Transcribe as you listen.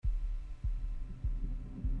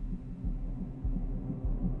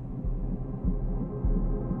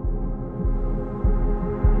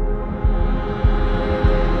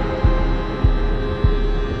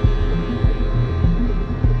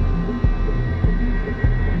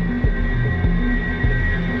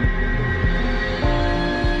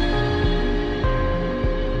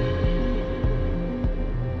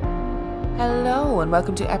and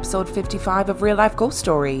welcome to episode 55 of Real Life Ghost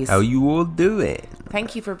Stories. How you all doing?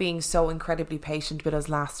 Thank you for being so incredibly patient with us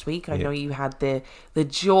last week. I know you had the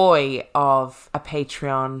joy of a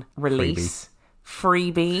Patreon release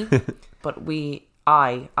freebie, but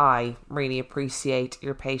I really appreciate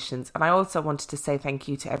your patience. And I also wanted to say thank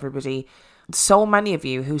you to everybody. So many of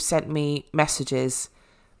you who sent me messages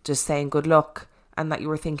just saying good luck and that you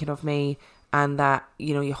were thinking of me and that,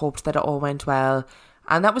 you know, you hoped that it all went well.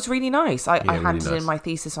 And that was really nice. I handed in my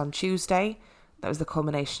thesis on Tuesday. That was the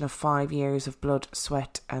culmination of 5 years of blood,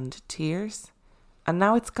 sweat and tears. And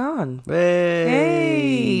now it's gone.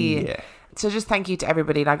 Hey! Yeah. So just thank you to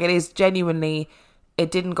everybody. Like, it is genuinely,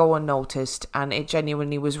 it didn't go unnoticed. And it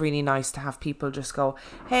genuinely was really nice to have people just go,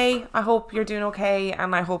 hey, I hope you're doing okay.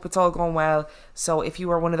 And I hope it's all going well. So if you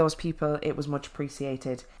were one of those people, it was much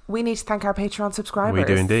appreciated. We need to thank our Patreon subscribers. We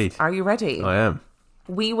do indeed. Are you ready? I am.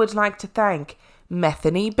 We would like to thank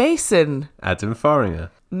Methany Basin, Adam Foringer,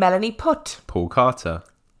 Melanie Putt, Paul Carter,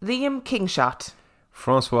 Liam Kingshot,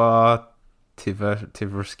 Francois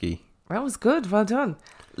Tiversky, that was good, well done,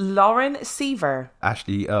 Lauren Seaver,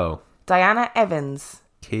 Ashley O, Diana Evans,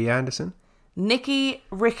 Key Anderson, Nikki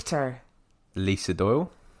Richter, Lisa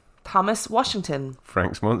Doyle, Thomas Washington,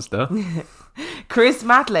 Frank's Monster, Chris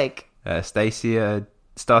Matlick, Stacia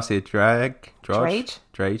Drage,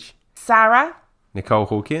 Sarah, Nicole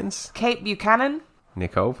Hawkins, Kate Buchanan,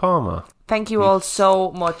 Nicole Palmer. Thank you all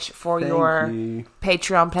so much for your you.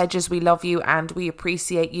 Patreon pledges. We love you and we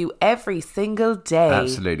appreciate you every single day.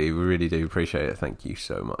 Absolutely, we really do appreciate it. Thank you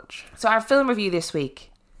so much. So our film review this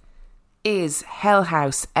week is Hell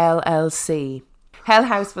House LLC. Hell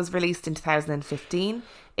House was released in 2015.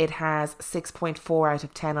 It has 6.4 out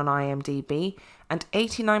of 10 on IMDb and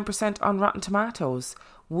 89% on Rotten Tomatoes.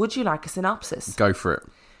 Would you like a synopsis? Go for it.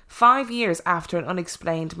 5 years after an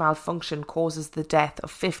unexplained malfunction causes the death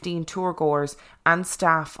of 15 tourgoers and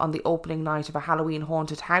staff on the opening night of a Halloween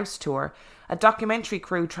haunted house tour, a documentary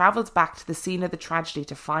crew travels back to the scene of the tragedy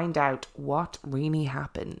to find out what really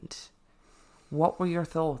happened. What were your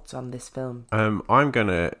thoughts on this film? I'm going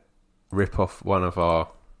to rip off one of our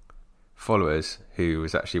followers who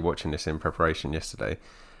was actually watching this in preparation yesterday.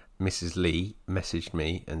 Mrs. Lee messaged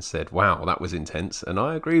me and said, wow, that was intense. And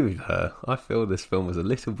I agree with her. I feel this film was a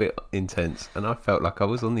little bit intense and I felt like I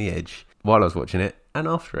was on the edge while I was watching it and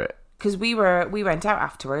after it. Because we went out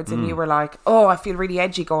afterwards and you were like, oh, I feel really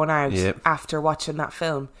edgy going out after watching that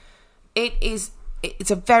film. It's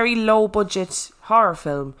a very low budget horror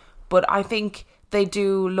film, but I think they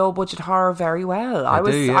do low budget horror very well. I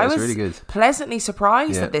was really good. Pleasantly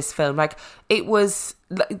surprised at this film. Like, it was,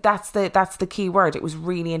 that's the key word. It was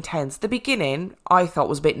really intense. The beginning I thought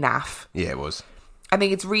was a bit naff. Yeah, it was. I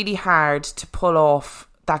think it's really hard to pull off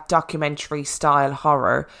that documentary style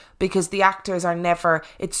horror because the actors are never,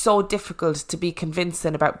 it's so difficult to be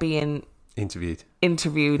convincing about being interviewed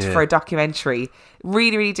for a documentary.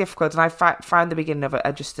 Really, really difficult. And I found the beginning of it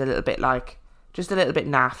just a little bit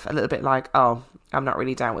naff, a little bit like, oh, I'm not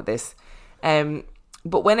really down with this.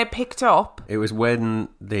 But when it picked up... It was when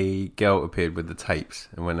the girl appeared with the tapes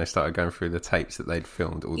and when they started going through the tapes that they'd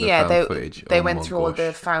filmed all the found footage. They went through all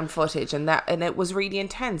the found footage and it was really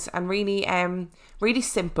intense and really really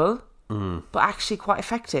simple, but actually quite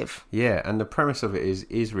effective. Yeah, and the premise of it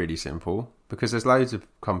is really simple because there's loads of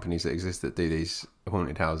companies that exist that do these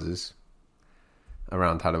haunted houses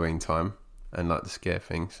around Halloween time and like the scare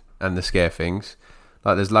things.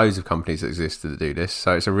 Like, there's loads of companies that exist that do this,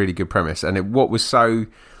 so it's a really good premise. And what was so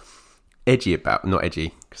edgy about, not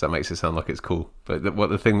edgy, because that makes it sound like it's cool, but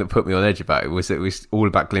the thing that put me on edge about it was all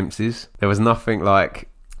about glimpses. There was nothing like...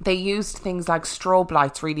 They used things like strobe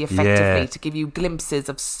lights really effectively to give you glimpses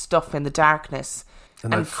of stuff in the darkness.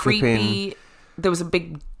 And creepy... There was a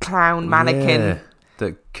big clown mannequin...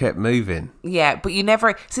 that kept moving. Yeah, but you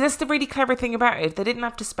never... See, that's the really clever thing about it. They didn't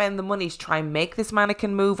have to spend the money to try and make this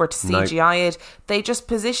mannequin move or to CGI it. They just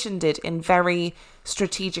positioned it in very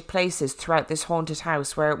strategic places throughout this haunted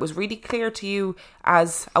house where it was really clear to you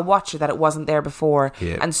as a watcher that it wasn't there before.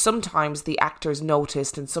 Yeah. And sometimes the actors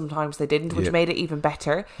noticed and sometimes they didn't, which made it even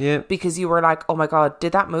better. Yeah. Because you were like, oh my God,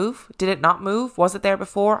 did that move? Did it not move? Was it there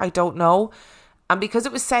before? I don't know. And because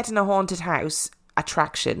it was set in a haunted house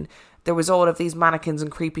attraction... There was all of these mannequins and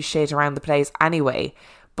creepy shit around the place anyway.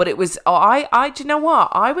 But it was... do you know what?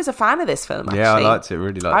 I was a fan of this film, actually. Yeah, I liked it.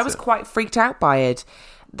 Really liked it. I was quite freaked out by it.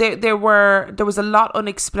 There was a lot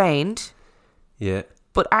unexplained. Yeah.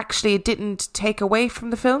 But actually it didn't take away from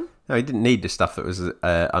the film. No, he didn't need the stuff that was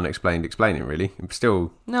unexplained explaining, really. It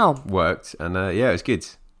still worked. And it was good.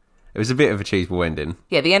 It was a bit of a cheeseball ending.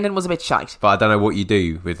 Yeah, the ending was a bit shite. But I don't know what you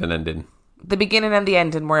do with an ending. The beginning and the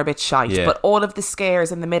ending were a bit shite, but all of the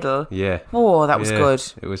scares in the middle, oh, that was good.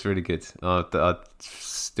 It was really good.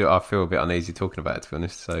 I feel a bit uneasy talking about it, to be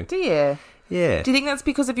honest. So. Do you? Yeah. Do you think that's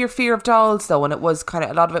because of your fear of dolls, though, and it was kind of,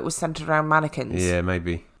 a lot of it was centered around mannequins? Yeah,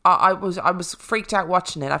 maybe. I was freaked out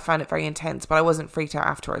watching it. I found it very intense, but I wasn't freaked out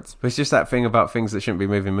afterwards. But it's just that thing about things that shouldn't be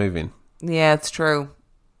moving. Yeah, it's true.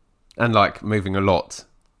 And like moving a lot.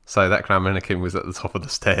 So that clown mannequin was at the top of the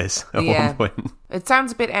stairs at one point. It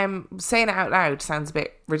sounds a bit, saying it out loud sounds a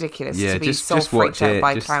bit ridiculous to be just freaked out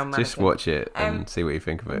by clown mannequin. Just watch it and see what you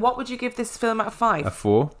think of it. What would you give this film out of 5? A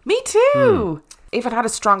 4. Me too. If it had a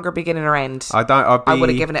stronger beginning or end, I would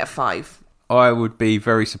have given it a 5. I would be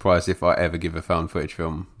very surprised if I ever give a found footage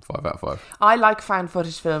film 5 out of 5. I like found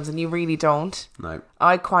footage films and you really don't. No.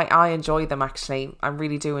 I enjoy them, actually. I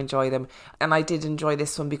really do enjoy them. And I did enjoy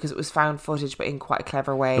this one because it was found footage, but in quite a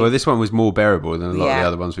clever way. Well, this one was more bearable than a lot of the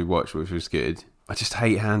other ones we watched, which was good. I just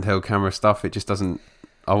hate handheld camera stuff. It just doesn't...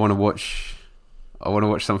 I want to watch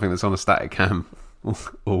something that's on a static cam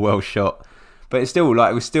or well shot. But it's still,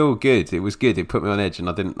 it was still good. It was good. It put me on edge, and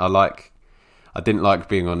I didn't like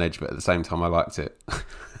being on edge, but at the same time I liked it.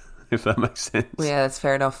 If that makes sense. Well, yeah, that's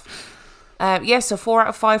fair enough. So 4 out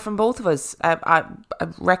of 5 from both of us. I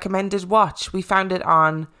recommended watch. We found it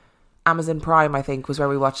on Amazon Prime, I think, was where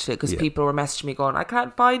we watched it, because people were messaging me going, I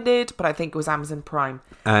can't find it, but I think it was Amazon Prime.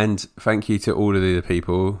 And thank you to all of the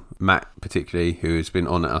people, Matt particularly, who has been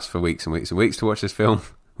on at us for weeks and weeks and weeks to watch this film.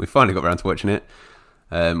 We finally got around to watching it.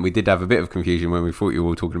 We did have a bit of confusion when we thought you were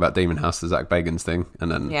all talking about Demon House, the Zach Bagans thing, and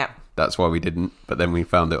then that's why we didn't. But then we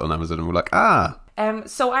found it on Amazon and we're like,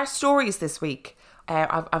 So our stories this week,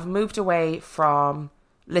 I've moved away from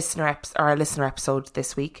our listener episode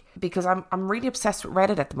this week because I'm really obsessed with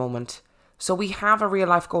Reddit at the moment. So we have a Real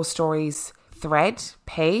Life Ghost Stories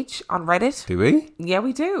page on Reddit. Do we? Yeah,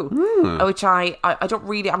 we do. Which I don't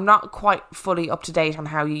really, I'm not quite fully up to date on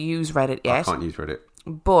how you use Reddit yet. I can't use Reddit.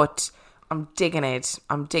 But I'm digging it.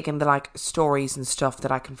 I'm digging the stories and stuff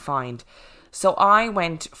that I can find. So I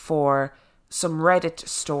went for some Reddit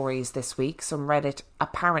stories this week. Some Reddit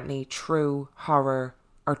apparently true horror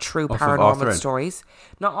or true paranormal stories.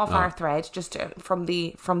 Not off our thread, just from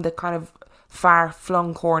the kind of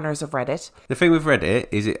far-flung corners of Reddit. The thing with Reddit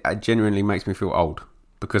is it genuinely makes me feel old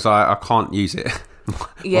because I can't use it.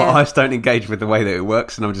 My eyes don't engage with the way that it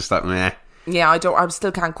works, and I'm just like, meh. Yeah, I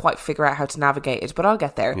still can't quite figure out how to navigate it, but I'll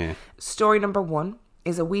get there. Yeah. Story number 1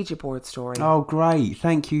 is a Ouija board story. Oh, great.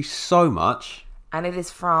 Thank you so much. And it is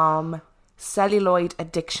from Celluloid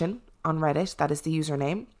Addiction on Reddit. That is the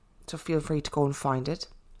username. So feel free to go and find it.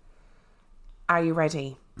 Are you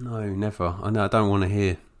ready? No, never. I don't want to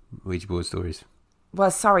hear Ouija board stories. Well,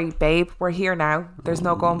 sorry, babe. We're here now. There's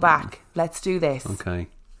no going back. Let's do this. Okay.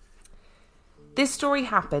 This story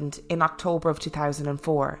happened in October of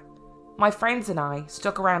 2004. My friends and I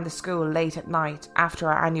stuck around the school late at night after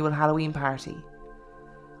our annual Halloween party.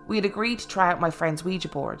 We had agreed to try out my friend's Ouija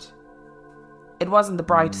board. It wasn't the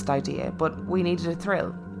brightest idea, but we needed a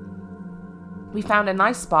thrill. We found a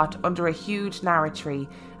nice spot under a huge narrow tree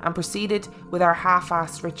and proceeded with our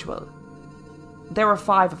half-assed ritual. There were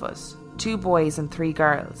 5 of us, 2 boys and 3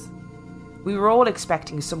 girls. We were all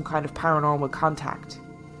expecting some kind of paranormal contact.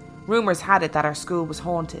 Rumours had it that our school was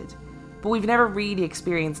haunted, but we've never really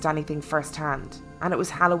experienced anything firsthand, and it was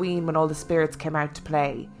Halloween when all the spirits came out to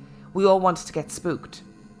play. We all wanted to get spooked.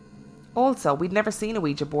 Also, we'd never seen a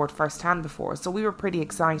Ouija board firsthand before, so we were pretty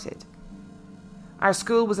excited. Our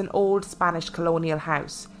school was an old Spanish colonial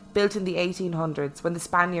house, built in the 1800s when the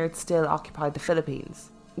Spaniards still occupied the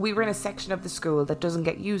Philippines. We were in a section of the school that doesn't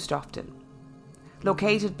get used often.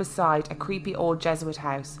 Located beside a creepy old Jesuit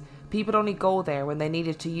house, people only go there when they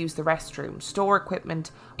needed to use the restroom, store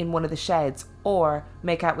equipment in one of the sheds, or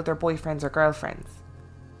make out with their boyfriends or girlfriends.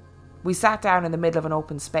 We sat down in the middle of an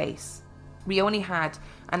open space. We only had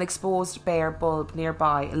an exposed bare bulb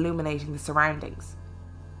nearby illuminating the surroundings.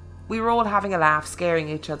 We were all having a laugh, scaring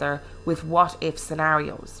each other with what-if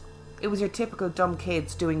scenarios. It was your typical dumb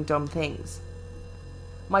kids doing dumb things.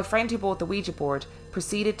 My friend who bought the Ouija board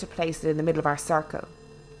proceeded to place it in the middle of our circle.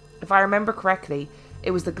 If I remember correctly,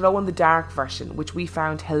 it was the glow-in-the-dark version, which we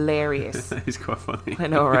found hilarious. It's quite funny. I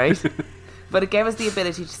know, right? But it gave us the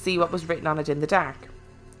ability to see what was written on it in the dark.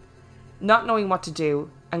 Not knowing what to do,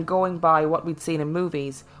 and going by what we'd seen in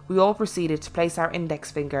movies, we all proceeded to place our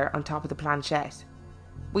index finger on top of the planchette.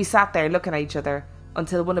 We sat there looking at each other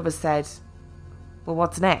until one of us said, "Well,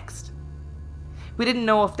 what's next?" We didn't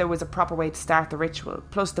know if there was a proper way to start the ritual,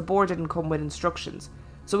 plus the board didn't come with instructions,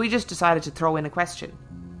 so we just decided to throw in a question.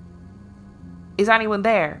 "Is anyone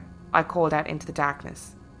there?" I called out into the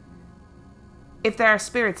darkness. "If there are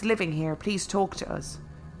spirits living here, please talk to us.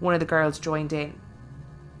 one of the girls joined in.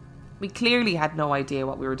 We clearly had no idea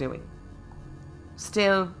what we were doing.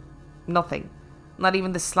 Still, nothing. Not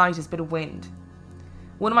even the slightest bit of wind.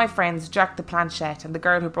 One of my friends jerked the planchette and the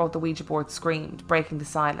girl who brought the Ouija board screamed, breaking the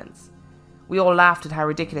silence. We all laughed at how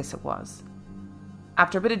ridiculous it was.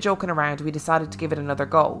 After a bit of joking around, we decided to give it another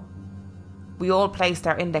go. We all placed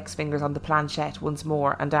our index fingers on the planchette once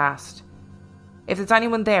more and asked, "If there's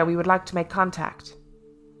anyone there, we would like to make contact."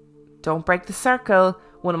 "Don't break the circle,"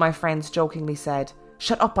 one of my friends jokingly said.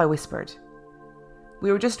 "Shut up," I whispered.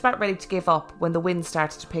 We were just about ready to give up when the wind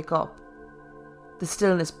started to pick up. The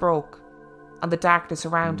stillness broke, and the darkness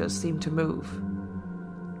around us seemed to move.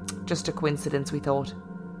 Just a coincidence, we thought.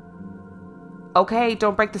 "Okay,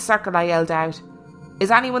 don't break the circle," I yelled out.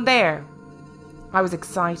 "Is anyone there?" I was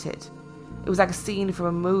excited. It was like a scene from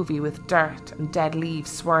a movie with dirt and dead leaves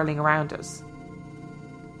swirling around us.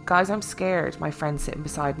 "Guys, I'm scared," my friend sitting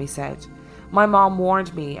beside me said. "My mom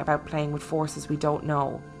warned me about playing with forces we don't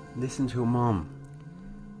know." Listen to your mom.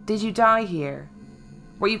 "Did you die here?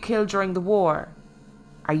 Were you killed during the war?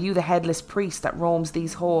 Are you the headless priest that roams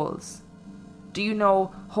these halls? Do you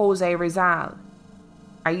know Jose Rizal?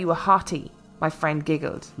 Are you a hottie?" My friend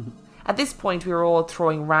giggled. At this point we were all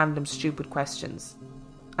throwing random stupid questions.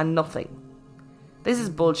 And nothing. "This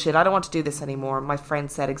is bullshit, I don't want to do this anymore," my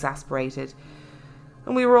friend said, exasperated.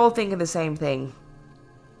 And we were all thinking the same thing.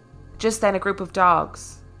 Just then a group of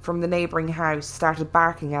dogs from the neighbouring house started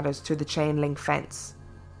barking at us through the chain link fence.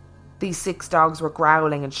 These 6 dogs were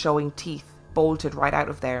growling and showing teeth, bolted right out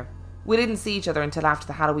of there. We didn't see each other until after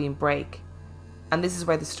the Halloween break. And this is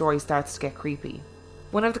where the story starts to get creepy.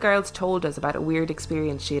 One of the girls told us about a weird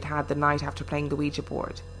experience she had had the night after playing the Ouija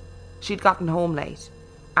board. She'd gotten home late,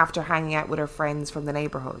 after hanging out with her friends from the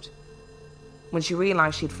neighbourhood, when she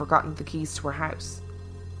realised she'd forgotten the keys to her house.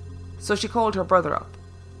 So she called her brother up,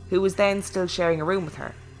 who was then still sharing a room with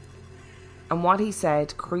her. And what he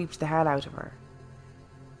said creeped the hell out of her.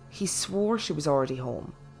 He swore she was already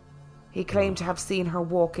home. He claimed to have seen her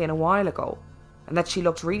walk in a while ago, and that she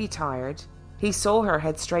looked really tired. He saw her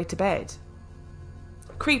head straight to bed.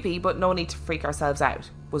 Creepy, but no need to freak ourselves out,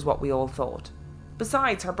 was what we all thought.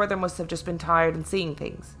 Besides, her brother must have just been tired and seeing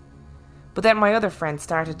things. But then my other friend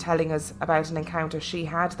started telling us about an encounter she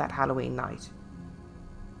had that Halloween night.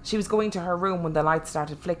 She was going to her room when the lights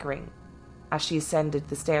started flickering as she ascended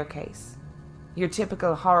the staircase. Your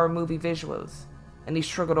typical horror movie visuals, and he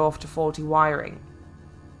shrugged off to faulty wiring.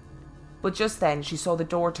 But just then she saw the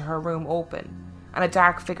door to her room open, and a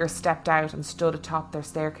dark figure stepped out and stood atop their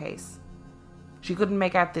staircase. She couldn't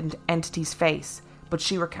make out the entity's face, but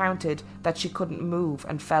she recounted that she couldn't move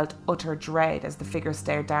and felt utter dread as the figure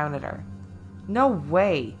stared down at her. "No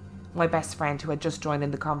way," my best friend, who had just joined in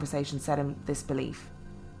the conversation, said in disbelief.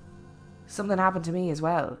 Something happened to me as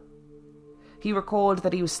well. He recalled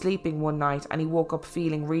that he was sleeping one night and he woke up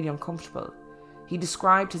feeling really uncomfortable. He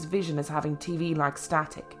described his vision as having TV-like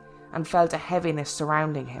static and felt a heaviness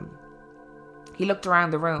surrounding him. He looked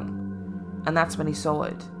around the room, and that's when he saw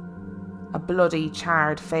it. A bloody,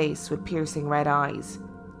 charred face with piercing red eyes,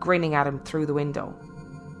 grinning at him through the window.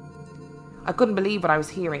 I couldn't believe what I was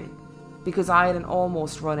hearing, because I had an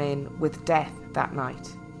almost run-in with death that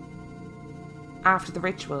night. After the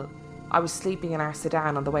ritual, I was sleeping in our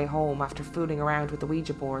sedan on the way home after fooling around with the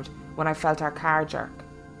Ouija board when I felt our car jerk.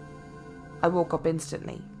 I woke up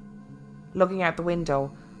instantly. Looking out the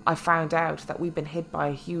window, I found out that we'd been hit by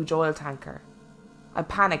a huge oil tanker. I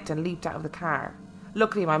panicked and leaped out of the car.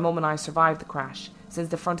 Luckily, my mum and I survived the crash, since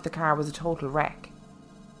the front of the car was a total wreck.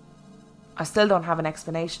 I still don't have an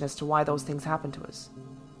explanation as to why those things happened to us.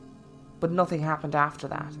 But nothing happened after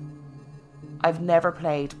that. I've never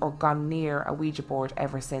played or gone near a Ouija board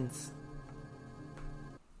ever since.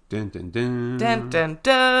 Dun, dun, dun. Dun, dun,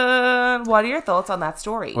 dun. What are your thoughts on that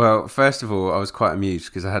story? Well, first of all, I was quite amused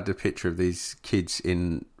because I had the picture of these kids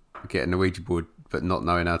in getting a Ouija board but not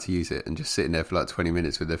knowing how to use it and just sitting there for like 20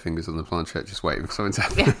 minutes with their fingers on the planchette just waiting for something to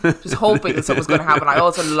happen. Yeah, just hoping that something was going to happen. I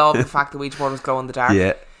also love the fact the Ouija board was glow in the dark.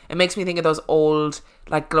 Yeah. It makes me think of those old,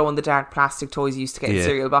 like, glow in the dark plastic toys you used to get in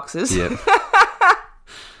cereal boxes. Yeah.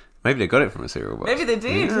 Maybe they got it from a cereal box. Maybe they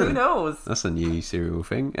did. Yeah. Who knows? That's a new cereal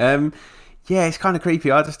thing. Yeah, it's kind of creepy.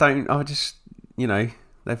 You know,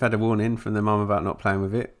 they've had a warning from their mum about not playing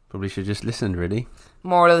with it. Probably should just listen, really.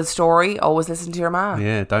 Moral of the story, always listen to your mum.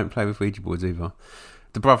 Yeah, don't play with Ouija boards either.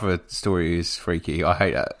 The brother story is freaky. I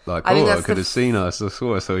hate that. Like, I could have seen us. I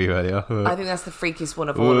swore I saw you earlier. I think that's the freakiest one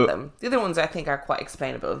of all of them. The other ones I think are quite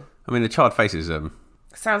explainable. I mean, the charred faces...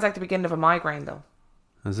 Sounds like the beginning of a migraine, though.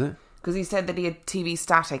 Is it? Because he said that he had TV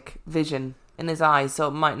static vision in his eyes, so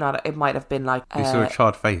it might have been like... You saw a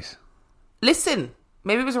charred face? Listen,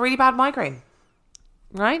 maybe it was a really bad migraine.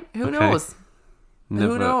 Right? Who Okay. knows?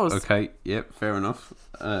 Never, Who knows? Okay, yep, fair enough.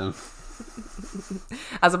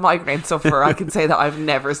 As a migraine sufferer, I can say that I've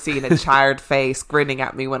never seen a charred face grinning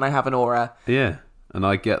at me when I have an aura. Yeah, and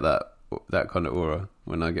I get that kind of aura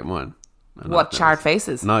when I get mine. And What, charred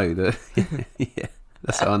faces? No, yeah,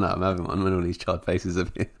 that's how I know I'm having one when all these charred faces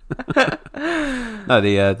appear. No,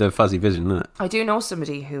 the fuzzy vision, isn't it? I do know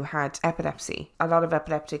somebody who had epilepsy. A lot of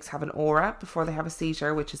epileptics have an aura before they have a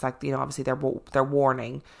seizure, which is like, obviously their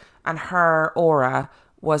warning. And her aura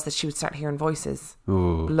was that she would start hearing voices.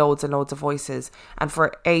 Ooh. Loads and loads of voices. And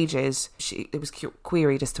for ages, it was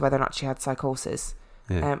queried as to whether or not she had psychosis.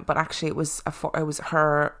 Yeah. But actually it was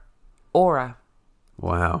her aura.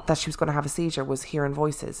 Wow. That she was going to have a seizure was hearing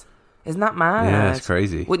voices. Isn't that mad? Yeah, it's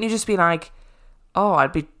crazy. Wouldn't you just be like, oh,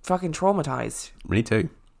 I'd be fucking traumatized. Me too.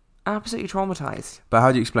 Absolutely traumatized. But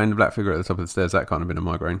how do you explain the black figure at the top of the stairs? That can't have been a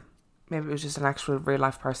migraine. Maybe it was just an actual real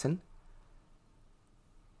life person.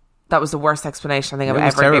 That was the worst explanation I think I've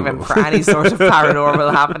ever terrible. given for any sort of paranormal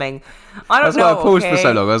happening. I don't That's know. why I paused okay? for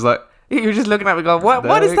so long. I was like, You're just looking at me going,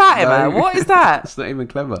 what is that, Emma? no. What is that? It's not even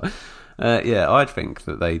clever. Yeah, I'd think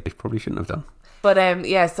that they probably shouldn't have done. But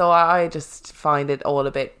yeah, so I just find it all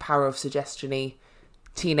a bit power of suggestion-y.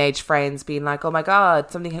 Teenage friends being like, oh my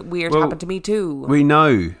God, something weird happened to me too. We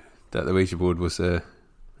know that the Ouija board was a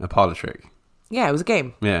parlour trick. Yeah, it was a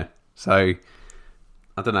game. Yeah. So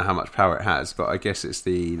I don't know how much power it has, but I guess it's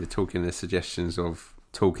the talking, the suggestions of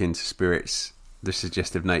talking to spirits, the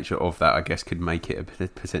suggestive nature of that, I guess, could make it a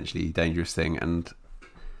potentially dangerous thing. And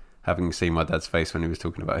having seen my dad's face when he was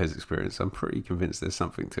talking about his experience, I'm pretty convinced there's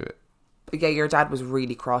something to it. Yeah, your dad was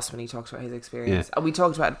really cross when he talked about his experience. Yeah. And we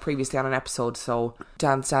talked about it previously on an episode. So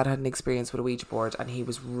Dan's dad had an experience with a Ouija board and he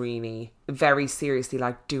was really very seriously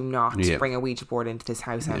like, do not bring a Ouija board into this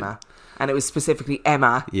house, Emma. And it was specifically,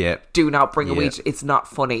 Emma, do not bring a Ouija. It's not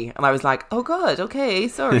funny. And I was like, oh God, okay,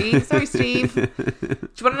 sorry, Steve. Do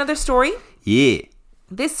you want another story? Yeah.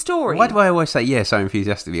 This story. Why do I always say yeah so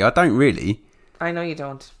enthusiastically? I don't really. I know you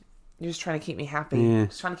don't. You're just trying to keep me happy. Yeah.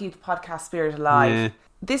 Just trying to keep the podcast spirit alive. Yeah.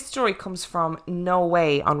 This story comes from No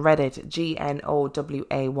Way on Reddit,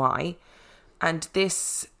 GNOWAY. And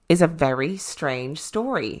this is a very strange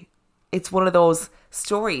story. It's one of those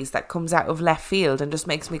stories that comes out of left field and just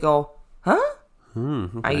makes me go, huh?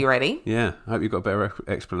 Okay. Are you ready? Yeah. I hope you've got a better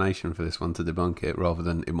explanation for this one to debunk it rather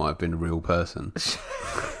than it might have been a real person.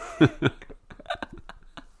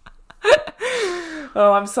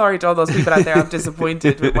 Oh, I'm sorry to all those people out there. I'm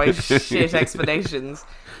disappointed with my shit explanations.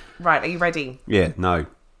 Right, are you ready? Yeah, no.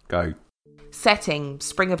 Go. Setting,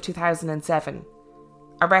 spring of 2007.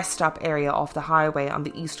 A rest stop area off the highway on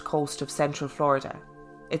the east coast of central Florida.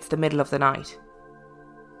 It's the middle of the night.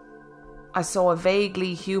 I saw a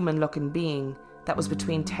vaguely human-looking being that was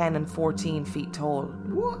between 10 and 14 feet tall.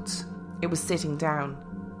 What? It was sitting down.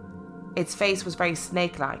 Its face was very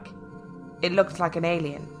snake-like. It looked like an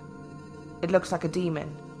alien. It looked like a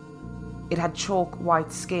demon. It had chalk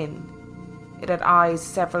white skin. It had eyes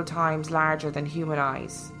several times larger than human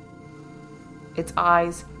eyes. Its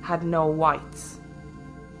eyes had no whites.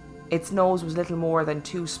 Its nose was little more than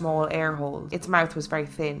 2 small air holes. Its mouth was very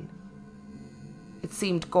thin. It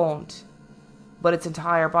seemed gaunt, but its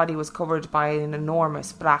entire body was covered by an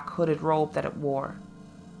enormous black hooded robe that it wore.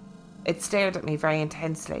 It stared at me very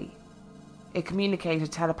intensely. It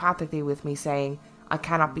communicated telepathically with me, saying, I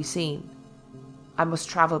cannot be seen. I must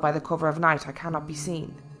travel by the cover of night. I cannot be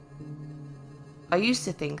seen. I used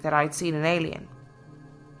to think that I'd seen an alien.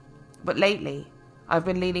 But lately, I've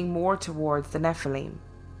been leaning more towards the Nephilim.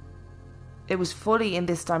 It was fully in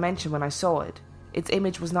this dimension when I saw it. Its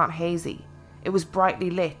image was not hazy. It was brightly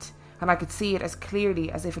lit, and I could see it as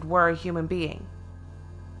clearly as if it were a human being.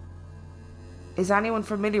 Is anyone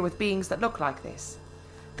familiar with beings that look like this?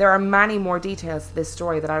 There are many more details to this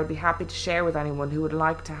story that I would be happy to share with anyone who would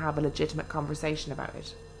like to have a legitimate conversation about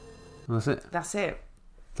it. That's it. That's it.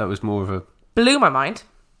 That was more of Blew my mind.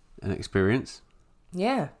 an experience.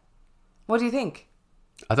 Yeah. What do you think?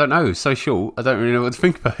 I don't know. It's so short. I don't really know what to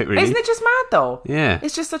think about it, really. Isn't it just mad, though? Yeah.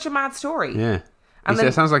 It's just such a mad story. Yeah. And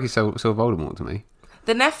It sounds like he saw Voldemort to me.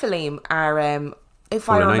 The Nephilim are, if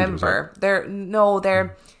Fallen I angels, remember,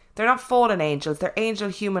 they're not fallen angels. They're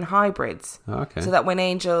angel-human hybrids. Oh, okay. So that when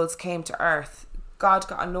angels came to Earth, God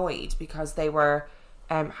got annoyed because they were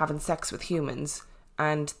having sex with humans,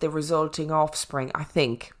 and the resulting offspring, I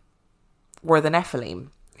think, were the Nephilim,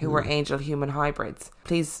 who were angel-human hybrids.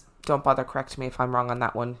 Please don't bother correcting me if I'm wrong on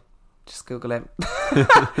that one. Just Google it.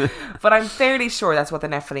 But I'm fairly sure that's what the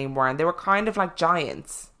Nephilim were, and they were kind of like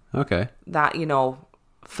giants Okay. that,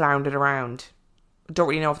 floundered around. Don't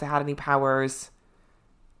really know if they had any powers.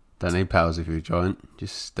 Don't need powers if you're a giant.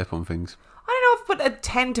 Just step on things. I don't know, a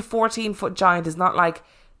 10 to 14 foot giant is not like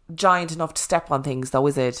giant enough to step on things, though,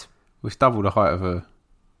 is it? It's double the height of a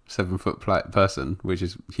 7 foot person, which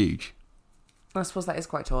is huge. I suppose that is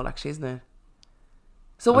quite tall, actually, isn't it?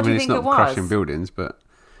 So what do you think it was? It's not crushing buildings, but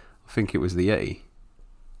I think it was the Yeti.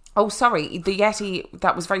 Oh, sorry, the Yeti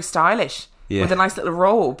that was very stylish with a nice little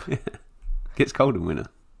robe. Gets cold in winter.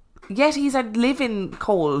 Yetis live in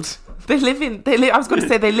cold. I was going to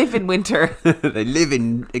say they live in winter. They live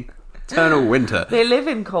in eternal winter. They live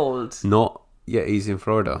in cold. Not Yetis in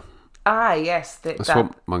Florida. Ah, yes,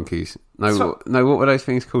 swamp monkeys. No, what were those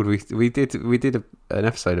things called? We did an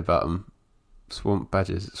episode about them. Swamp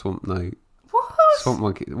badgers. Swamp monkeys.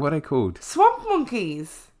 What are they called? Swamp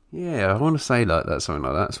monkeys. Yeah, I want to say something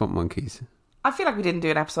like that. Swamp monkeys. I feel like we didn't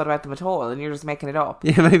do an episode about them at all, and you're just making it up.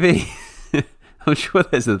 Yeah, maybe. I'm sure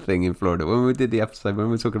there's a thing in Florida when we did the episode when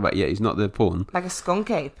we were talking about Yetis, not the porn. Like a skunk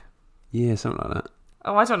ape. Yeah, something like that.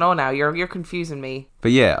 Oh, I don't know now. You're confusing me.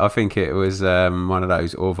 But yeah, I think it was one of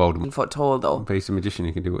those, or Voldemort. Foot tall, though. But he's a magician,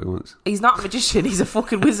 he can do what he wants. He's not a magician, he's a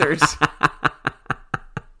fucking wizard.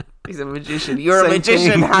 He's a magician. You're a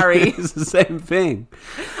magician, Harry. It's the same thing.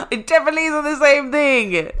 It definitely isn't the same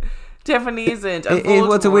thing. Definitely isn't.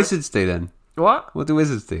 What do wizards do then? What? What do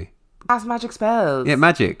wizards do? Cast magic spells. Yeah,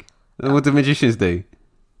 magic. What do magicians do?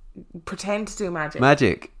 Pretend to do magic.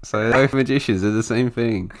 Magic. So both magicians are the same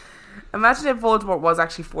thing. Imagine if Voldemort was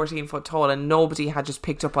actually 14 foot tall and nobody had just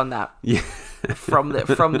picked up on that from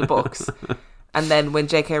the books. And then when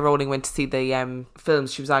J.K. Rowling went to see the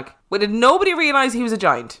films, she was like, "Well, did nobody realise he was a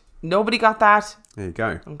giant? Nobody got that?" There you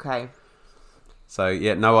go. Okay. So,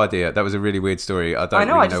 yeah, no idea. That was a really weird story. I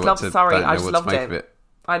just loved it.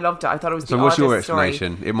 I loved it. I thought it was so what's your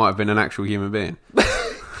explanation? Story. It might have been an actual human being.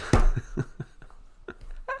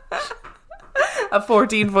 A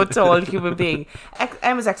 14 foot tall human being.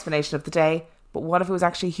 Emma's explanation of the day, but what if it was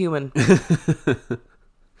actually human?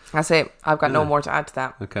 That's it. I've got no more to add to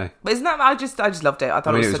that. Okay. But isn't that, I just loved it. I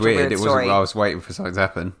thought it was such a weird story. I was waiting for something to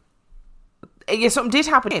happen. Yeah, something did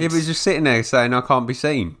happen. Yeah, but it was just sitting there saying, "I can't be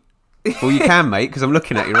seen." Well, you can, mate, because I'm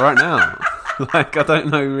looking at you right now. Like, I don't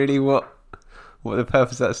know really what the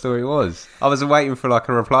purpose of that story was. I was waiting for like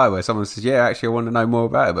a reply where someone says, "Yeah, actually, I want to know more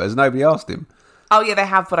about it," but has nobody asked him? Oh, yeah, they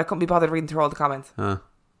have, but I couldn't be bothered reading through all the comments.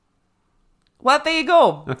 Well, there you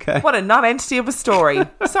go. Okay. What a non-entity of a story.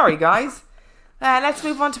 Sorry, guys. Let's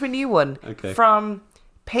move on to a new one. Okay. From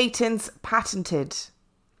Patents Patented.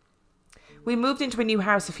 We moved into a new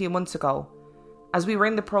house a few months ago. As we were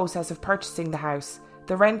in the process of purchasing the house,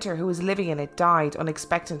 the renter who was living in it died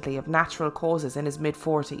unexpectedly of natural causes in his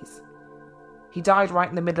mid-40s. He died right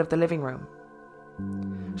in the middle of the living room.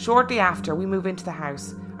 Shortly after, we move into the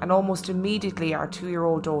house, and almost immediately our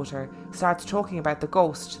 2-year-old daughter starts talking about the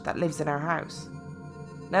ghost that lives in our house.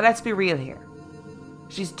 Now let's be real here.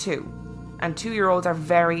 She's 2, and 2-year-olds are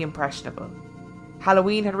very impressionable.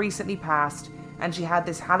 Halloween had recently passed, and she had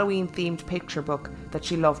this Halloween-themed picture book that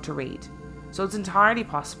she loved to read. So it's entirely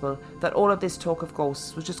possible that all of this talk of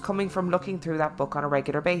ghosts was just coming from looking through that book on a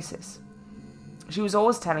regular basis. She was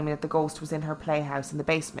always telling me that the ghost was in her playhouse in the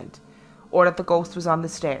basement, or that the ghost was on the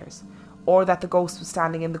stairs, or that the ghost was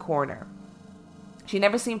standing in the corner. She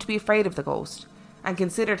never seemed to be afraid of the ghost, and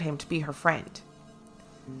considered him to be her friend.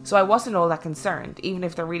 So I wasn't all that concerned, even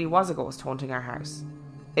if there really was a ghost haunting our house.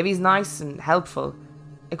 If he's nice and helpful,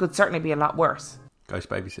 it could certainly be a lot worse. Ghost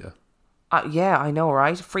babysitter. Yeah, I know,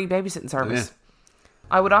 right? Free babysitting service. Yeah.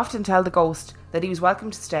 I would often tell the ghost that he was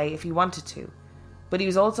welcome to stay if he wanted to, but he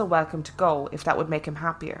was also welcome to go if that would make him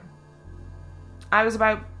happier. I was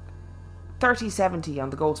about 30-70 on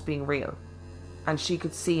the ghost being real, and she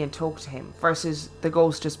could see and talk to him, versus the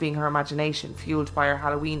ghost just being her imagination, fueled by her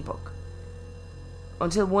Halloween book.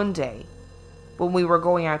 Until one day, when we were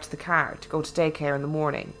going out to the car to go to daycare in the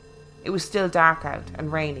morning, it was still dark out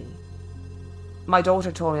and rainy. My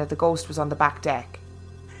daughter told me that the ghost was on the back deck,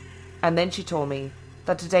 and then she told me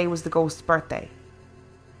that today was the ghost's birthday,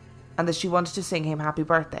 and that she wanted to sing him happy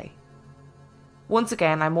birthday. Once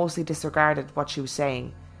again, I mostly disregarded what she was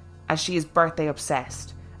saying, as she is birthday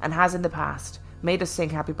obsessed, and has in the past made us sing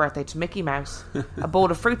happy birthday to Mickey Mouse, a bowl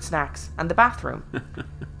of fruit snacks, and the bathroom.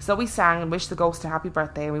 So we sang and wished the ghost a happy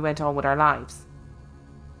birthday, and we went on with our lives.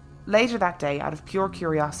 Later that day, out of pure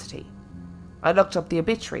curiosity, I looked up the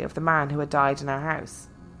obituary of the man who had died in our house.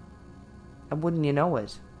 And wouldn't you know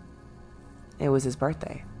it, it was his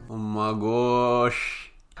birthday. Oh my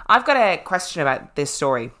gosh. I've got a question about this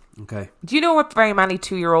story. Okay. Do you know what very many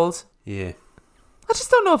 2-year-olds? Yeah. I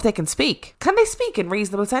just don't know if they can speak. Can they speak in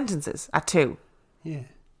reasonable sentences at 2? Yeah.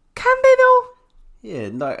 Can they though? Yeah,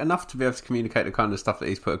 no, enough to be able to communicate the kind of stuff that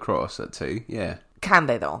he's put across at 2, yeah. Can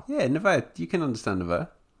they though? Yeah, Nevada, you can understand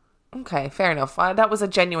Nevada. Okay, fair enough. That was a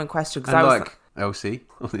genuine question. Cause And I was like Elsie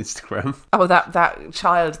on Instagram. oh, that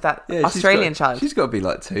child, that Australian child. She's got to be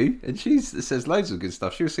like 2, and she says loads of good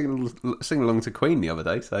stuff. She was singing along to Queen the other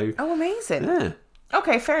day, so... Oh, amazing. Yeah.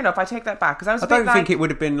 Okay, fair enough. I take that back. Because I don't think it would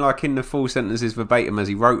have been like in the full sentences verbatim as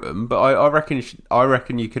he wrote them, but I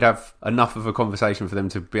reckon you could have enough of a conversation for them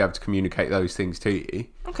to be able to communicate those things to you.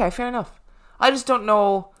 Okay, fair enough. I just don't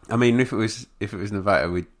know... I mean, if it was Nevada,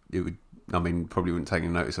 it would... I mean, probably wouldn't take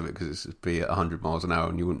any notice of it because it'd be at 100 miles an hour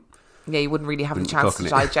and you wouldn't... Yeah, you wouldn't really have the chance to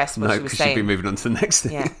digest what she was saying. No, she'd be moving on to the next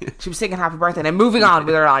thing. Yeah, she was singing Happy Birthday and then moving on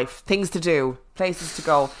with her life. Things to do, places to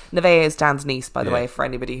go. Nevaeh is Dan's niece, by the way, for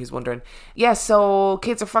anybody who's wondering. Yeah, so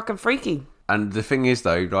kids are fucking freaky. And the thing is,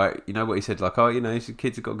 though, like, you know what he said? Like,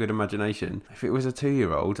 kids have got good imagination. If it was a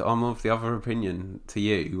 2-year-old, I'm of the other opinion to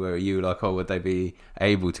you, where you were like, would they be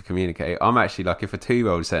able to communicate? I'm actually like, if a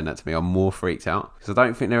 2-year-old is saying that to me, I'm more freaked out. Because I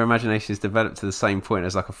don't think their imagination is developed to the same point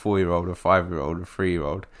as like a 4-year-old or 5-year-old or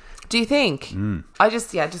 3-year-old. Do you think?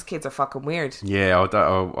 Just kids are fucking weird. Yeah,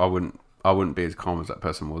 I wouldn't be as calm as that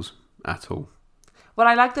person was at all. Well,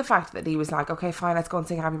 I like the fact that he was like, okay, fine, let's go and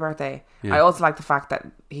sing Happy Birthday. Yeah. I also like the fact that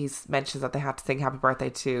he mentions that they had to sing Happy Birthday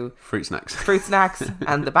to... Fruit snacks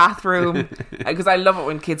and the bathroom. Because I love it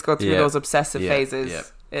when kids go through those obsessive phases. Yeah.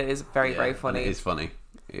 It is very, very funny. It is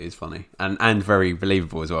funny. And very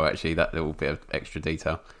believable as well, actually, that little bit of extra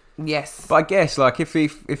detail. Yes. But I guess, like,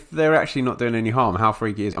 if they're actually not doing any harm, how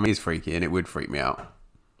freaky is it? I mean, it's freaky and it would freak me out.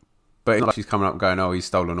 But it's not like she's coming up going, oh, he's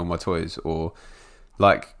stolen all my toys, or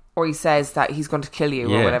like... Or he says that he's going to kill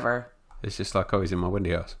you or whatever. It's just like, oh, he's in my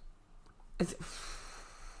windy house.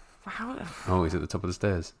 Oh, he's at the top of the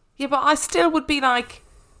stairs. Yeah, but I still would be like,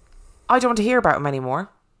 I don't want to hear about him anymore.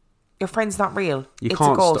 Your friend's not real. It's a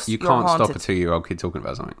ghost. You can't stop a 2-year-old kid talking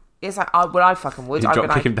about something. It's like, I fucking would. I'd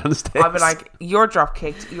drop kick him down the stairs. I'd be like, you're drop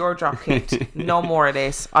kicked. No more of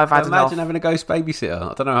this. I've had enough. Imagine having a ghost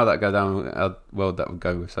babysitter. I don't know how that'd go down. How well that would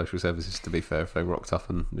go with social services, to be fair, if they rocked up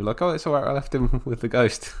and you're like, oh, it's alright, I left him with the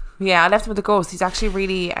ghost. Yeah, I left him with the ghost. He's actually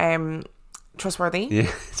really trustworthy.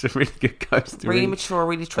 Yeah, it's a really good ghost. Really mature,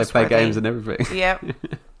 really trustworthy. They play games and everything. Yeah.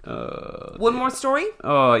 One more story?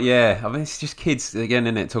 Oh, yeah. I mean, it's just kids, again,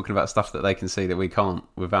 innit, talking about stuff that they can see that we can't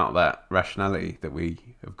without that rationality that we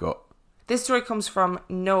have got. This story comes from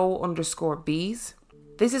no_bees.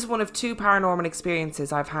 This is one of 2 paranormal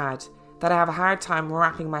experiences I've had that I have a hard time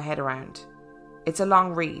wrapping my head around. It's a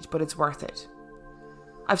long read, but it's worth it.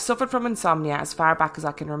 I've suffered from insomnia as far back as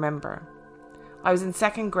I can remember. I was in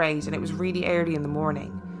 2nd grade and it was really early in the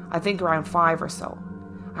morning, I think around 5 or so.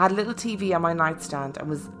 I had a little TV on my nightstand and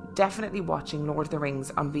was definitely watching Lord of the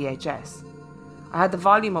Rings on VHS. I had the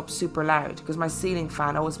volume up super loud because my ceiling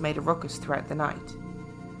fan always made a ruckus throughout the night.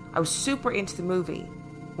 I was super into the movie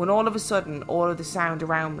when all of a sudden all of the sound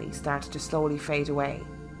around me started to slowly fade away.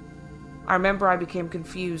 I remember I became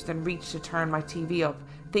confused and reached to turn my TV up,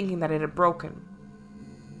 thinking that it had broken.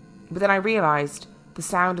 But then I realised the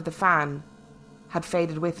sound of the fan had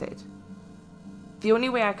faded with it. The only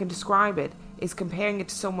way I can describe it is comparing it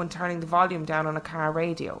to someone turning the volume down on a car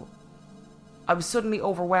radio. I was suddenly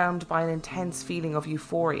overwhelmed by an intense feeling of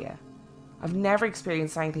euphoria. I've never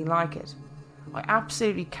experienced anything like it. I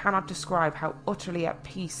absolutely cannot describe how utterly at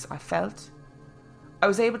peace I felt. I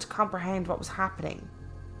was able to comprehend what was happening,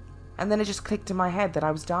 and then it just clicked in my head that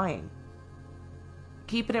I was dying.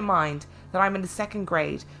 Keep it in mind that I'm in the 2nd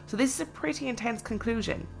grade, so this is a pretty intense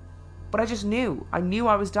conclusion, but I just knew. I knew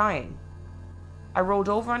I was dying. I rolled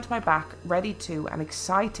over onto my back, ready to and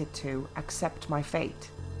excited to accept my fate.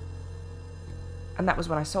 And that was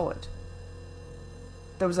when I saw it.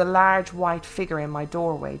 There was a large white figure in my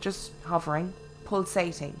doorway, just hovering,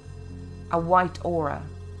 pulsating, a white aura.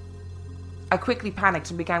 I quickly panicked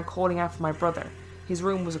and began calling out for my brother. His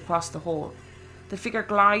room was across the hall. The figure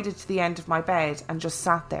glided to the end of my bed and just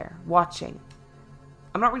sat there, watching.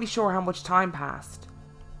 I'm not really sure how much time passed,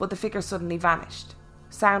 but the figure suddenly vanished.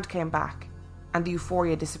 Sound came back, and the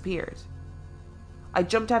euphoria disappeared. I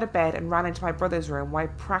jumped out of bed and ran into my brother's room, where I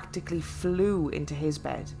practically flew into his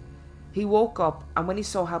bed. He woke up, and when he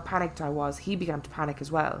saw how panicked I was, he began to panic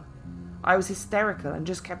as well. I was hysterical and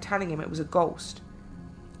just kept telling him it was a ghost.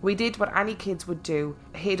 We did what any kids would do,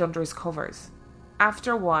 hid under his covers.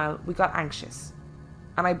 After a while, we got anxious,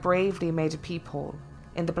 and I bravely made a peephole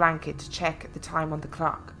in the blanket to check the time on the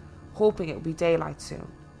clock, hoping it would be daylight soon.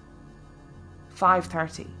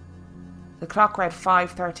 5:30. The clock read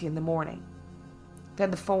 5:30 in the morning.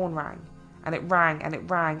 Then the phone rang, and it rang, and it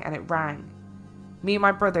rang, and it rang. Me and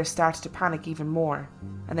my brother started to panic even more,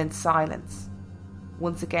 and then silence.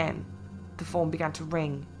 Once again, the phone began to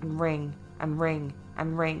ring, and ring, and ring,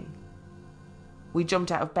 and ring. We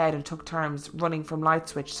jumped out of bed and took turns running from light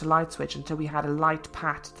switch to light switch until we had a light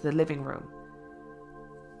path to the living room.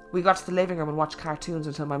 We got to the living room and watched cartoons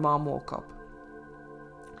until my mom woke up.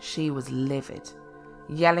 She was livid,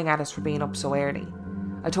 yelling at us for being up so early.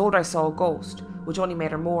 I told her I saw a ghost, which only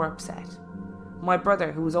made her more upset. My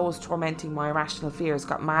brother, who was always tormenting my irrational fears,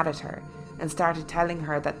 got mad at her and started telling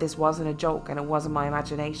her that this wasn't a joke and it wasn't my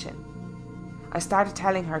imagination. I started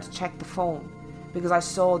telling her to check the phone because I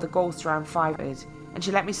saw the ghost around 5 and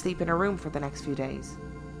she let me sleep in her room for the next few days.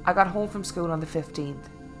 I got home from school on the 15th.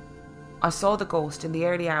 I saw the ghost in the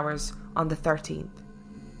early hours on the 13th.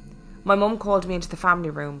 My mum called me into the family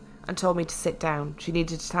room and told me to sit down. She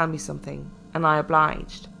needed to tell me something, and I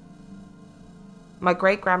obliged. My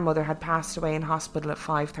great-grandmother had passed away in hospital at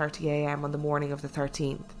 5:30 a.m. on the morning of the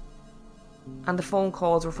 13th, and the phone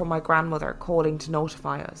calls were from my grandmother calling to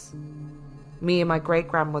notify us. Me and my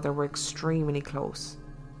great-grandmother were extremely close.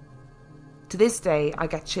 To this day, I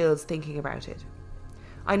get chills thinking about it.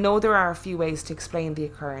 I know there are a few ways to explain the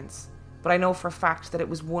occurrence, but I know for a fact that it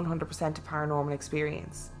was 100% a paranormal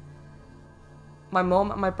experience. My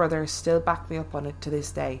mum and my brother still back me up on it to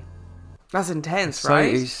this day. That's intense,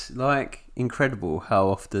 right? So it's like incredible how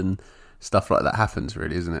often stuff like that happens,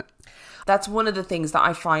 really, isn't it? That's one of the things that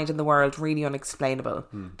I find in the world really unexplainable.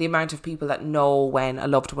 The amount of people that know when a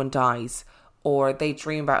loved one dies, or they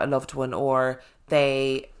dream about a loved one, or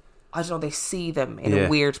they see them in a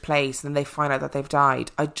weird place and they find out that they've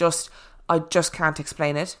died. I just can't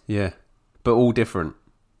explain it. Yeah. But all different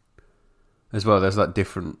as well. There's like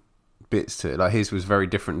different bits to it. Like his was very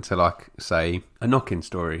different to, like, say, a knocking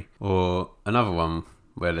story, or another one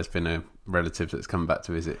where there's been a relative that's come back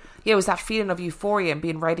to visit. Yeah, it was that feeling of euphoria and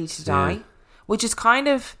being ready to die, which is kind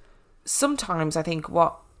of sometimes, I think,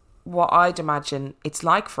 what I'd imagine it's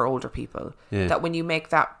like for older people. That when you make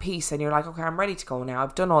that peace and you're like, okay, I'm ready to go now.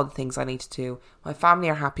 I've done all the things I need to do. My family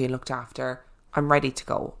are happy and looked after. I'm ready to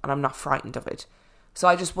go and I'm not frightened of it. So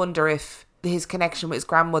I just wonder if his connection with his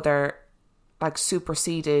grandmother like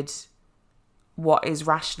superseded what is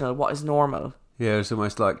rational, what is normal. Yeah, it's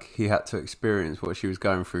almost like he had to experience what she was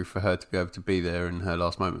going through for her to be able to be there in her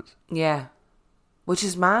last moments. Yeah. Which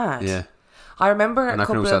is mad. Yeah. I remember and I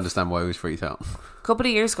can also understand why he was freaked out. A couple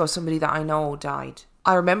of years ago, somebody that I know died.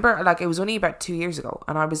 I remember, like, it was only about 2 years ago,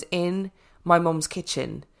 and I was in my mum's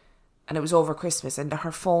kitchen, and it was over Christmas, and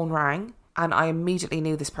her phone rang, and I immediately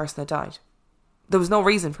knew this person had died. There was no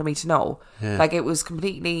reason for me to know. Yeah. Like, it was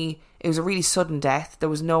a really sudden death. There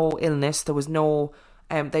was no illness. There was no,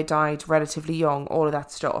 they died relatively young, all of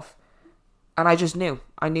that stuff. And I just knew.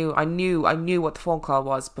 I knew what the phone call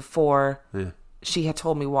was before she had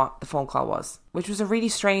told me what the phone call was, which was a really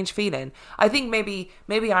strange feeling. I think maybe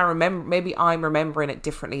I'm remembering it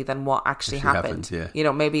differently than what actually happened. Yeah. You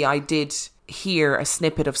know, maybe I did hear a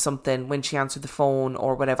snippet of something when she answered the phone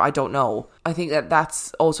or whatever. I don't know. I think that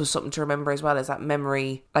that's also something to remember as well, is that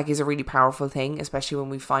memory, like, is a really powerful thing, especially when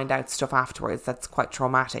we find out stuff afterwards that's quite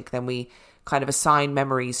traumatic. Then we kind of assign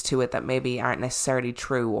memories to it that maybe aren't necessarily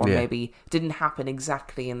true, or maybe didn't happen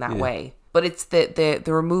exactly in that way. But it's the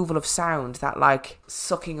removal of sound, that like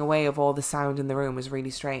sucking away of all the sound in the room is really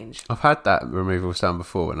strange. I've had that removal of sound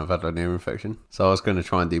before when I've had an ear infection. So I was going to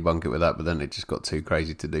try and debunk it with that, but then it just got too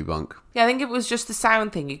crazy to debunk. Yeah, I think if it was just the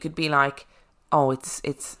sound thing, you could be like, oh,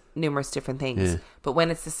 it's numerous different things. Yeah. But when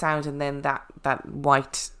it's the sound and then that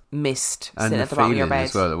white mist and sitting at the bottom of your bed.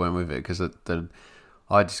 as well that went with it, because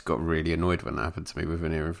I just got really annoyed when that happened to me with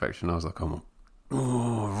an ear infection. I was like,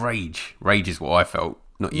 rage. Rage is what I felt.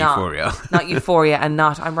 Not euphoria. Not euphoria, and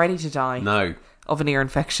not I'm ready to die. No. Of an ear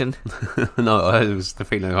infection. No, it was the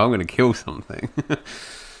feeling I'm going to kill something.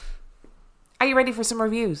 Are you ready for some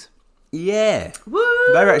reviews? Yeah. Woo!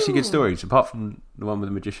 They were actually good stories, apart from the one with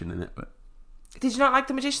the magician in it. But did you not like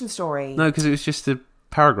the magician story? No, because it was just a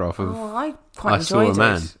paragraph of I quite enjoyed saw a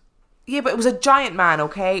man. It. Yeah, but it was a giant man,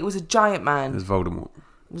 okay? It was a giant man. It was Voldemort.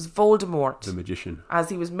 It was Voldemort. The magician. As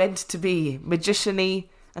he was meant to be. Magician-y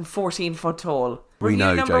and 14 foot tall. We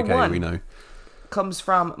know, JK, we know. Comes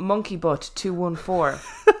from MonkeyButt214.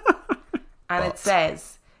 And it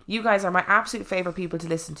says, you guys are my absolute favourite people to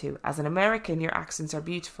listen to. As an American, your accents are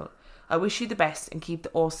beautiful. I wish you the best and keep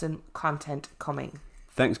the awesome content coming.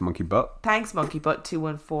 Thanks, MonkeyButt. Thanks,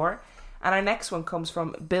 MonkeyButt214. And our next one comes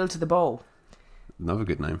from Bill to the Bow. Another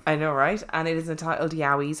good name. I know, right? And it is entitled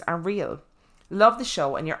Yowies Are Real. Love the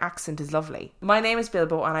show and your accent is lovely. My name is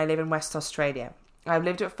Bilbo and I live in West Australia. I've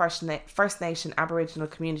lived with First Nation Aboriginal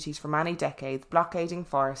communities for many decades, blockading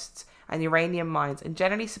forests and uranium mines and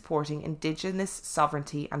generally supporting Indigenous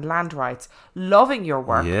sovereignty and land rights. Loving your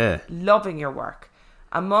work. Yeah. Loving your work.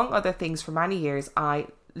 Among other things, for many years, I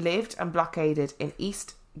lived and blockaded in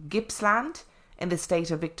East Gippsland in the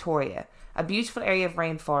state of Victoria, a beautiful area of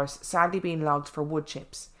rainforest sadly being logged for wood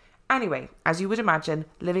chips. Anyway, as you would imagine,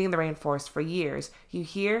 living in the rainforest for years, you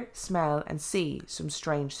hear, smell and see some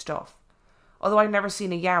strange stuff. Although I've never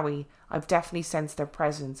seen a yowie, I've definitely sensed their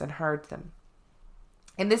presence and heard them.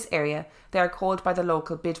 In this area, they are called by the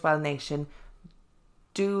local Bidwell Nation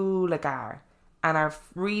Doolagar and are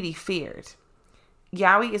really feared.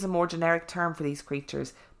 Yowie is a more generic term for these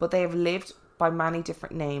creatures, but they have lived by many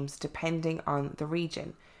different names depending on the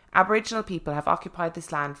region. Aboriginal people have occupied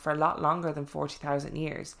this land for a lot longer than 40,000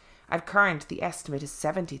 years. At current, the estimate is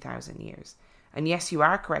 70,000 years. And yes, you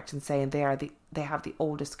are correct in saying they have the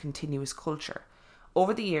oldest continuous culture.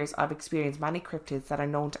 Over the years, I've experienced many cryptids that are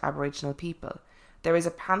known to Aboriginal people. There is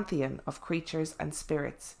a pantheon of creatures and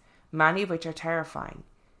spirits, many of which are terrifying.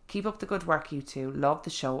 Keep up the good work, you two. Love the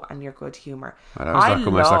show and your good humour. Well, that was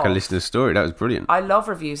almost like a listener's story. That was brilliant. I love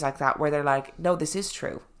reviews like that where they're like, no, this is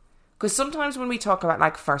true. Because sometimes when we talk about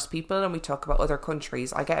like First People and we talk about other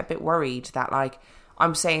countries, I get a bit worried that like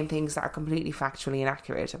I'm saying things that are completely factually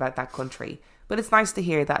inaccurate about that country. But it's nice to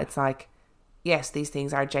hear that it's like, yes, these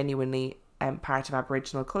things are genuinely part of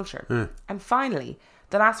Aboriginal culture. Mm. And finally,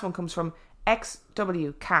 the last one comes from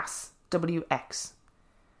XWCASWX.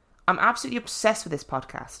 I'm absolutely obsessed with this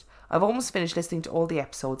podcast. I've almost finished listening to all the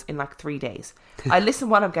episodes in like 3 days. I listen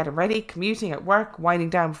while I'm getting ready, commuting, at work, winding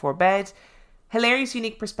down before bed. Hilarious,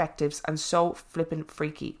 unique perspectives and so flippin'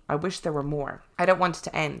 freaky. I wish there were more. I don't want it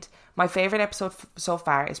to end. My favourite episode so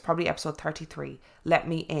far is probably episode 33, Let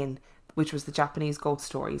Me In, which was the Japanese ghost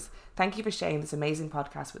stories. Thank you for sharing this amazing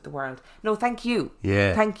podcast with the world. No, thank you.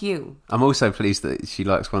 Yeah. Thank you. I'm also pleased that she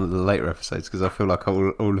likes one of the later episodes because I feel like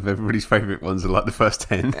all of everybody's favourite ones are like the first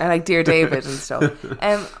 10. And like Dear David and stuff.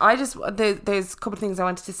 There's a couple of things I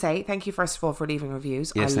wanted to say. Thank you, first of all, for leaving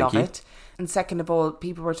reviews. Yes, I love thank you. it. And second of all,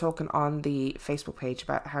 people were talking on the Facebook page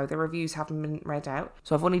about how their reviews haven't been read out.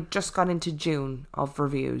 So I've only just gone into June of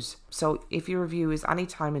reviews. So if your review is any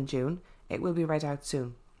time in June, it will be read out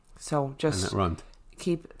soon. So just And that rhymed.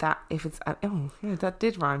 keep that, if it's, oh yeah, that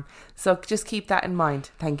did rhyme. So just keep that in mind.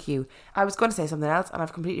 Thank you. I was going to say something else and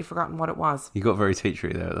I've completely forgotten what it was. You got very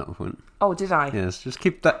teachery there at that point. Oh, did I? Yes, just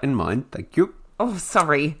keep that in mind. Thank you. Oh,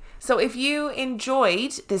 sorry. So if you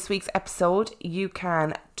enjoyed this week's episode, you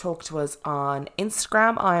can talk to us on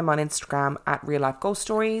Instagram. I am on Instagram at Real Life Ghost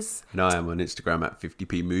Stories. And I am on Instagram at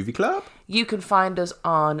 50p Movie Club. You can find us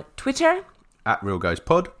on Twitter. At Real Ghost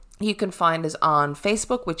Pod. You can find us on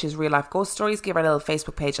Facebook, which is Real Life Ghost Stories. Give our little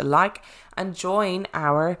Facebook page a like and join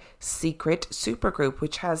our secret supergroup,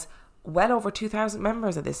 which has well over 2,000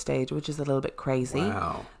 members at this stage, which is a little bit crazy.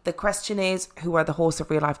 Wow. The question is, who are the hosts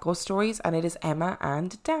of Real Life Ghost Stories? And it is Emma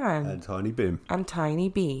and Dan. And Tiny Bim. And Tiny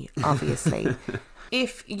B, obviously.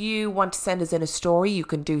 If you want to send us in a story, you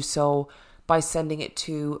can do so by sending it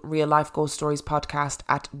to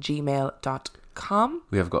reallifeghoststoriespodcast@gmail.com.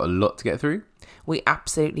 We have got a lot to get through. We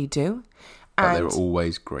absolutely do. But they're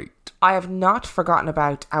always great. I have not forgotten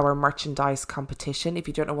about our merchandise competition. If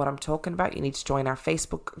you don't know what I'm talking about, you need to join our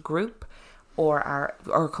Facebook group or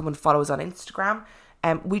come and follow us on Instagram.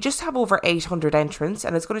 We just have over 800 entrants,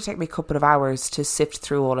 and it's going to take me a couple of hours to sift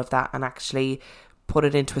through all of that and actually put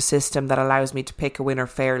it into a system that allows me to pick a winner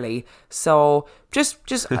fairly. So just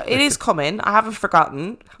it is coming. I haven't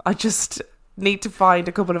forgotten. I just need to find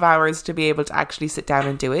a couple of hours to be able to actually sit down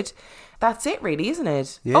and do it. That's it, really, isn't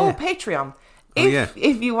it? Yeah. Oh, Patreon.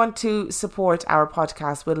 If you want to support our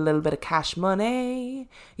podcast with a little bit of cash money,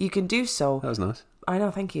 you can do so. That was nice. I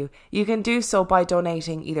know, thank you. You can do so by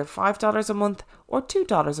donating either $5 a month or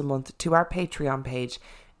 $2 a month to our Patreon page.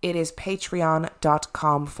 It is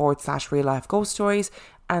patreon.com/Real Life Ghost Stories,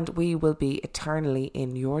 and we will be eternally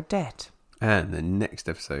in your debt. And the next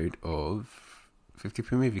episode of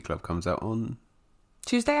 50p Movie Club comes out on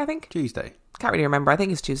Tuesday, I think? Tuesday. Can't really remember. I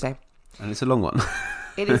think it's Tuesday. And it's a long one.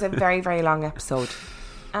 It is a very, very long episode.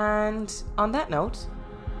 And on that note,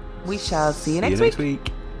 we shall see you next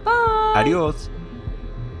week. Bye. Adios.